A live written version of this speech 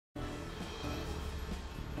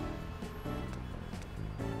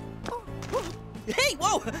Hey,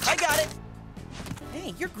 whoa, I got it.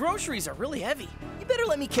 Hey, your groceries are really heavy. You better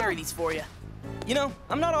let me carry these for you. You know,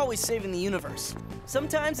 I'm not always saving the universe.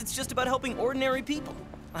 Sometimes it's just about helping ordinary people.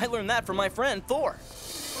 I learned that from my friend, Thor.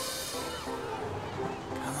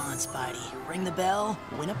 Come on, Spidey. Ring the bell,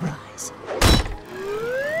 win a prize.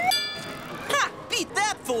 Ha! Beat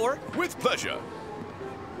that, Thor! With pleasure.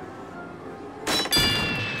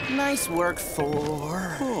 Nice work,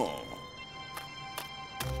 Thor. Oh.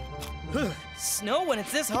 Snow when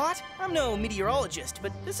it's this hot? I'm no meteorologist,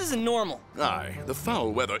 but this isn't normal. Aye, the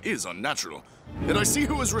foul weather is unnatural. Yet I see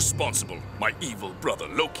who is responsible. My evil brother,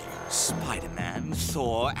 Loki. Spider-Man,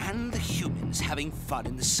 Thor, and the humans having fun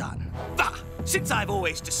in the sun. Bah! Since I've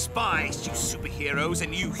always despised you superheroes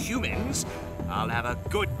and you humans, I'll have a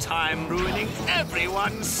good time ruining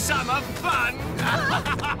everyone's summer fun!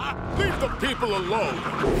 Leave the people alone!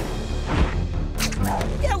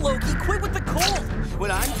 Yeah, Loki, quit with the cold!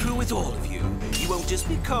 When I'm through with all of you, you won't just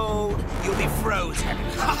be cold, you'll be frozen.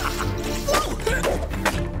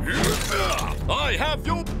 I have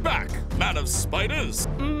your back, Man of Spiders.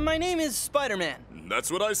 My name is Spider-Man. That's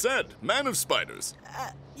what I said, Man of Spiders.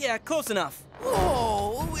 Yeah, close enough.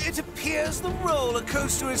 Oh, it appears the roller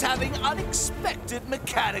coaster is having unexpected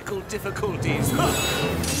mechanical difficulties.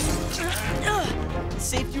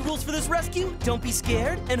 Safety rules for this rescue: don't be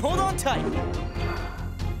scared and hold on tight.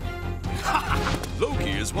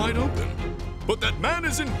 Loki is wide open, but that man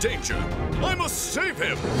is in danger. I must save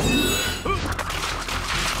him.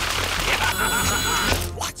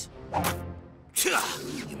 What?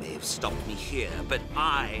 You may have stopped me here, but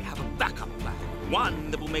I have a backup plan.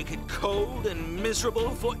 One that will make it cold and miserable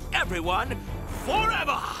for everyone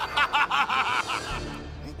forever!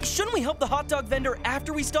 Shouldn't we help the hot dog vendor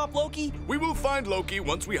after we stop Loki? We will find Loki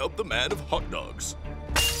once we help the man of hot dogs.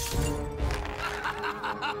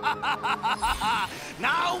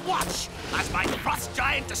 Now watch as my frost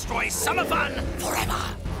giant destroys summer fun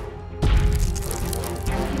forever!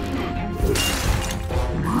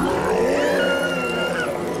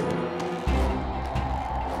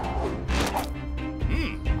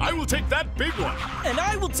 I will take that big one. And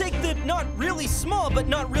I will take the not really small but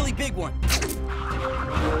not really big one.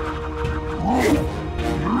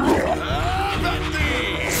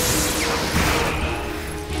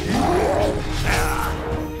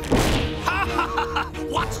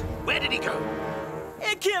 What? Where did he go?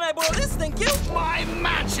 And can I borrow this, thank you? My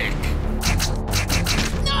magic!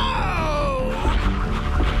 No!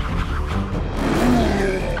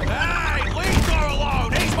 Hey, leave Thor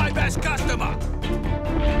alone! He's my best customer!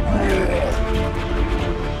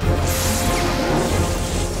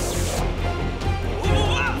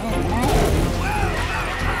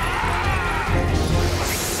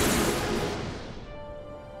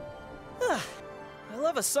 I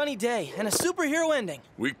love a sunny day and a superhero ending.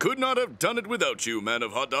 We could not have done it without you, Man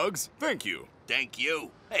of Hot Dogs. Thank you. Thank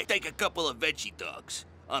you. Hey, take a couple of veggie dogs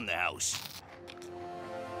on the house.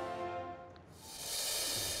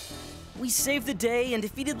 We saved the day and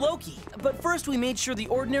defeated Loki, but first we made sure the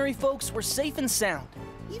ordinary folks were safe and sound.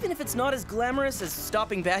 Even if it's not as glamorous as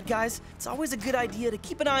stopping bad guys, it's always a good idea to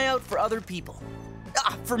keep an eye out for other people.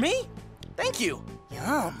 For me? Thank you.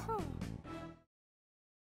 Yum.